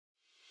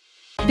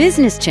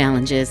Business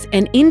challenges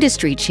and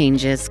industry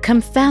changes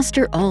come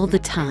faster all the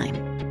time.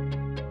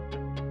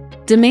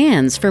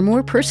 Demands for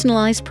more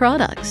personalized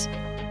products.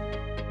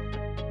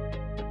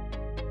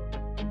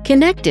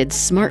 Connected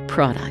smart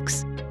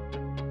products.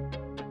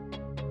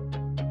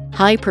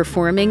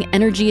 High-performing,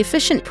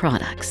 energy-efficient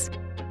products.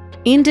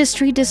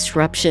 Industry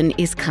disruption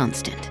is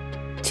constant.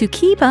 To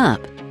keep up,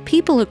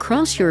 people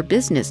across your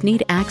business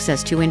need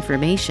access to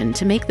information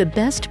to make the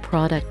best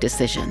product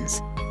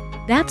decisions.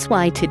 That's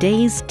why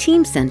today's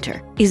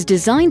Teamcenter is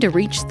designed to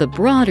reach the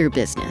broader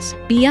business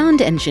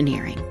beyond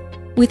engineering.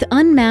 With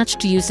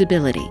unmatched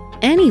usability,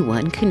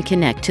 anyone can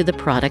connect to the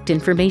product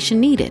information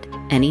needed,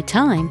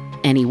 anytime,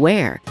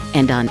 anywhere,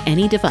 and on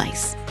any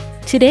device.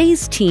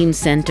 Today's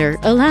Teamcenter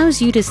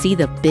allows you to see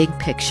the big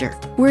picture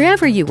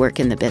wherever you work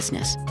in the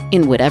business,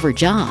 in whatever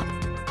job.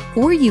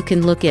 Or you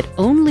can look at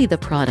only the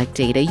product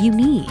data you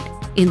need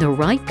in the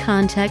right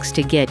context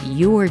to get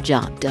your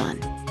job done.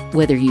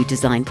 Whether you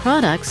design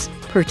products,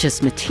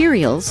 purchase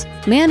materials,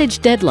 manage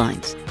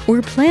deadlines,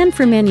 or plan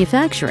for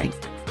manufacturing,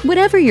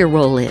 whatever your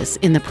role is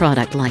in the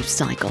product life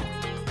cycle.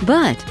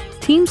 But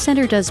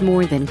Teamcenter does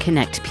more than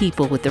connect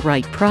people with the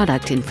right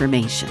product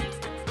information.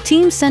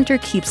 Teamcenter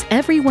keeps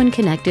everyone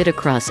connected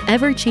across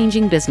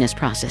ever-changing business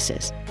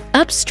processes,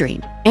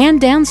 upstream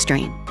and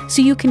downstream,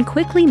 so you can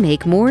quickly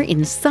make more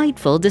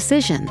insightful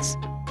decisions.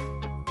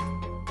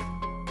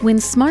 When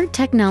smart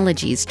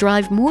technologies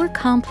drive more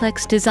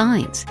complex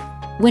designs,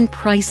 when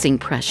pricing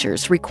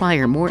pressures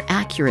require more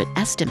accurate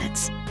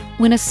estimates,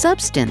 when a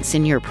substance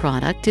in your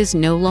product is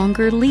no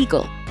longer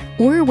legal,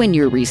 or when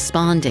you're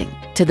responding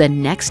to the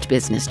next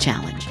business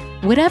challenge,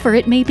 whatever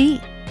it may be.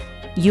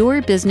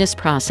 Your business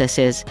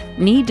processes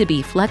need to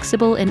be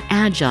flexible and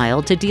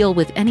agile to deal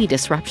with any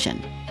disruption,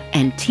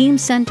 and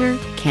Teamcenter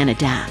can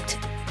adapt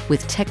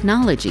with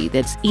technology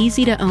that's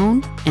easy to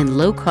own and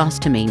low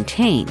cost to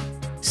maintain,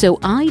 so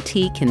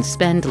IT can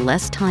spend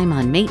less time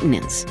on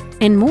maintenance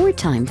and more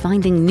time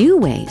finding new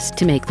ways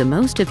to make the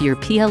most of your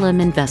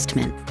PLM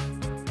investment.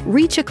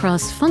 Reach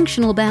across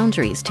functional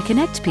boundaries to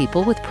connect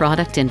people with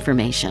product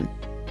information.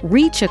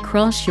 Reach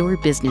across your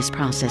business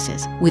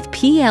processes with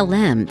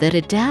PLM that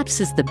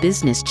adapts as the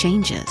business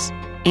changes.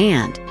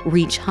 And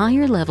reach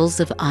higher levels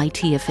of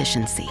IT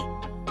efficiency.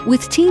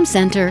 With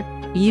Teamcenter,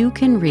 you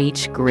can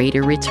reach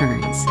greater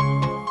returns.